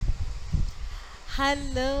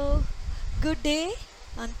Hello, good day,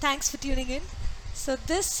 and thanks for tuning in. So,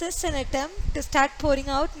 this is an attempt to start pouring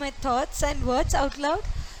out my thoughts and words out loud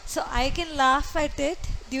so I can laugh at it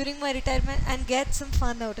during my retirement and get some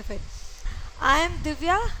fun out of it. I am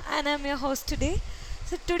Divya and I'm your host today.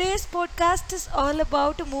 So, today's podcast is all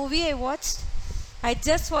about a movie I watched. I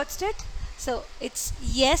just watched it. So, it's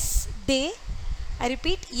Yes Day. I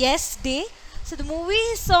repeat, Yes Day. So, the movie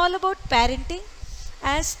is all about parenting.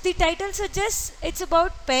 As the title suggests, it's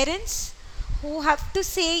about parents who have to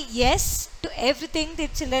say yes to everything their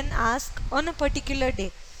children ask on a particular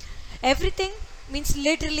day. Everything means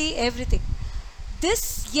literally everything.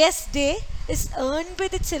 This yes day is earned by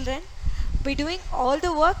the children by doing all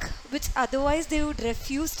the work which otherwise they would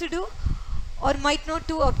refuse to do or might not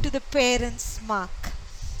do up to the parents' mark.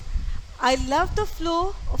 I love the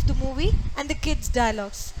flow of the movie and the kids'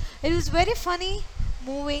 dialogues. It was very funny,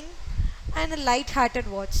 moving, and a light-hearted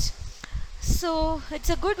watch. So it's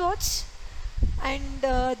a good watch, and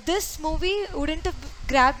this movie wouldn't have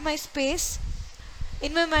grabbed my space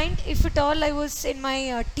in my mind if at all I was in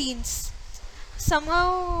my teens.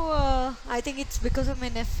 Somehow, I think it's because of my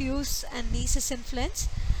nephews and nieces' influence.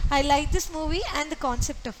 I like this movie and the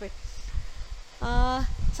concept of it.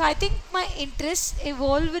 So I think my interests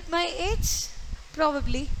evolve with my age,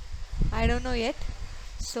 probably. I don't know yet.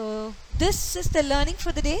 So this is the learning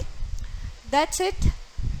for the day. That's it.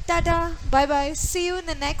 Tada. Bye bye. See you in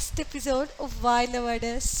the next episode of Wild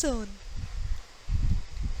Awarders soon.